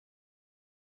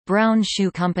Brown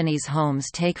Shoe Company's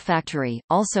Holmes Take Factory,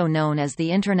 also known as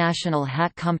the International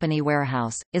Hat Company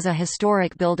Warehouse, is a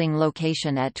historic building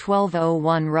location at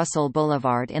 1201 Russell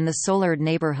Boulevard in the Soulard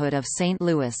neighborhood of St.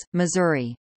 Louis,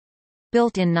 Missouri.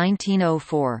 Built in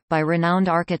 1904, by renowned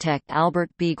architect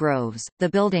Albert B. Groves, the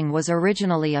building was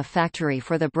originally a factory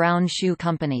for the Brown Shoe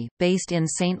Company, based in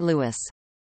St. Louis.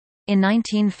 In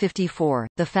 1954,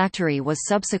 the factory was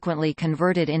subsequently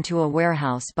converted into a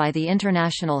warehouse by the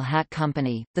International Hat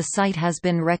Company. The site has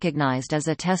been recognized as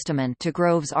a testament to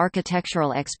Groves'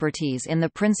 architectural expertise in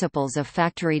the principles of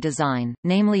factory design,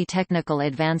 namely technical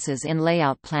advances in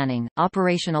layout planning,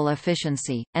 operational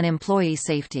efficiency, and employee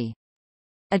safety.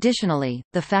 Additionally,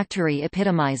 the factory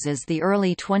epitomizes the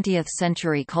early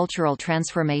 20th-century cultural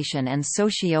transformation and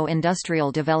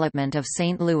socio-industrial development of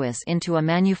St. Louis into a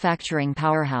manufacturing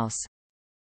powerhouse.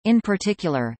 In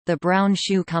particular, the Brown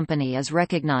Shoe Company is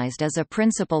recognized as a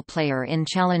principal player in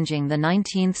challenging the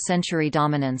 19th-century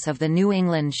dominance of the New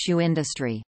England shoe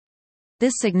industry.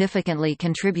 This significantly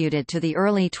contributed to the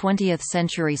early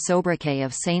 20th-century sobriquet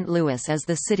of St. Louis as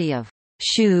the city of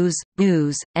shoes,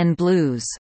 booze, and blues.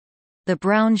 The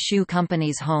Brown Shoe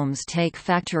Company's Holmes Take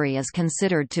Factory is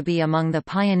considered to be among the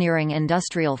pioneering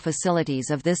industrial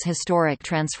facilities of this historic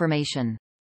transformation.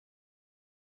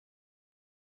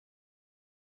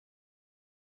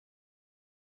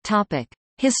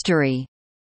 History.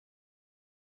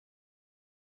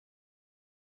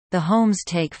 The Holmes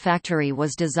Take Factory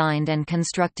was designed and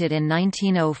constructed in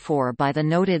 1904 by the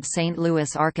noted St.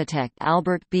 Louis architect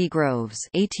Albert B. Groves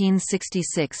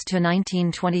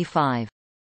 (1866–1925).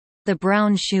 The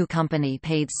Brown Shoe Company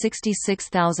paid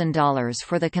 $66,000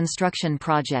 for the construction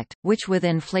project, which with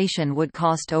inflation would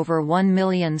cost over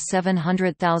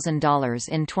 $1,700,000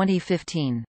 in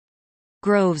 2015.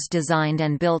 Groves designed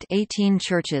and built 18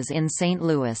 churches in St.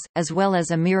 Louis, as well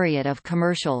as a myriad of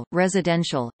commercial,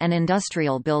 residential, and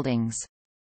industrial buildings.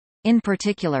 In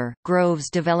particular,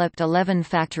 Groves developed 11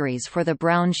 factories for the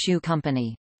Brown Shoe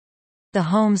Company. The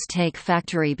Holmes Take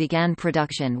Factory began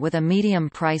production with a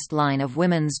medium-priced line of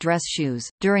women's dress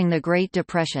shoes. During the Great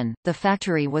Depression, the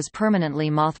factory was permanently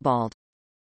mothballed.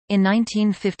 In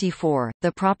 1954,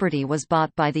 the property was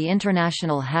bought by the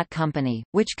International Hat Company,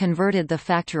 which converted the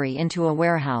factory into a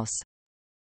warehouse.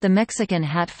 The Mexican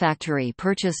Hat Factory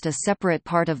purchased a separate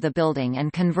part of the building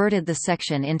and converted the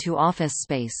section into office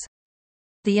space.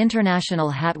 The International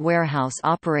Hat Warehouse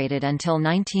operated until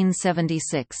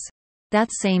 1976. That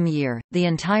same year, the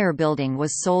entire building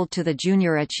was sold to the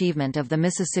Junior Achievement of the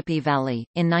Mississippi Valley.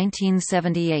 In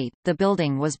 1978, the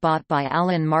building was bought by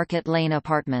Allen Market Lane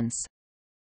Apartments.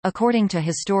 According to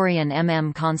historian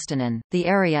M. Constantin, the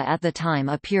area at the time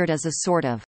appeared as a sort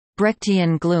of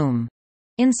Brechtian gloom,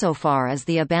 insofar as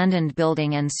the abandoned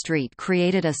building and street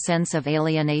created a sense of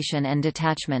alienation and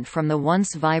detachment from the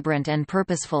once vibrant and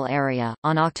purposeful area.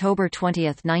 On October 20,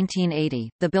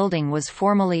 1980, the building was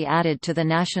formally added to the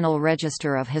National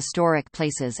Register of Historic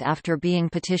Places after being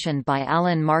petitioned by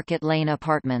Allen Market Lane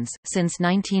Apartments. Since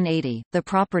 1980, the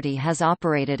property has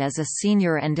operated as a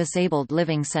senior and disabled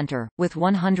living center, with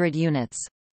 100 units.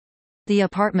 The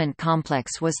apartment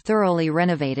complex was thoroughly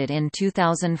renovated in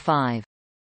 2005.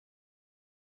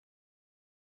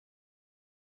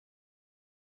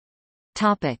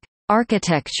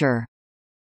 Architecture.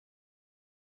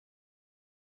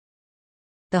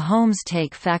 The Holmes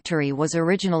Take Factory was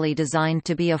originally designed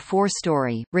to be a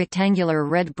 4-story, rectangular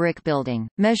red brick building,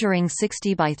 measuring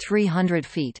 60 by 300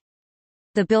 feet.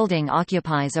 The building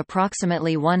occupies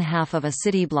approximately one-half of a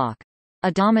city block.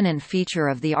 A dominant feature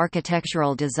of the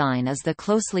architectural design is the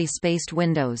closely spaced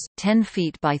windows, 10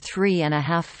 feet by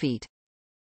 3.5 feet.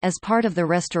 As part of the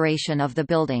restoration of the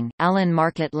building, Allen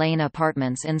Market Lane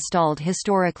Apartments installed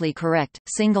historically correct,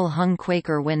 single-hung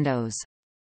Quaker windows.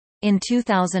 In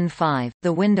 2005,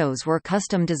 the windows were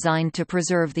custom designed to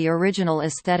preserve the original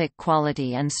aesthetic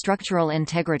quality and structural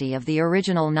integrity of the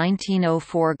original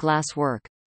 1904 glass work.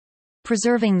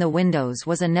 Preserving the windows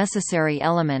was a necessary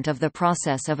element of the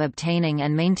process of obtaining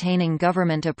and maintaining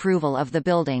government approval of the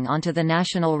building onto the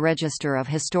National Register of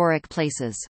Historic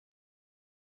Places.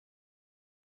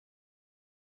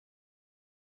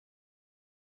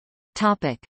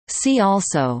 See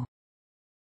also: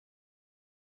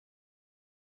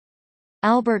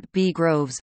 Albert B.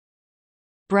 Groves,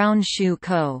 Brown Shoe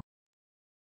Co.,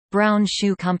 Brown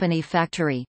Shoe Company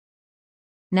Factory,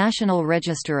 National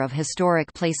Register of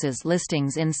Historic Places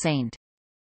listings in St.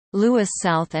 Louis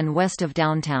south and west of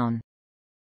downtown.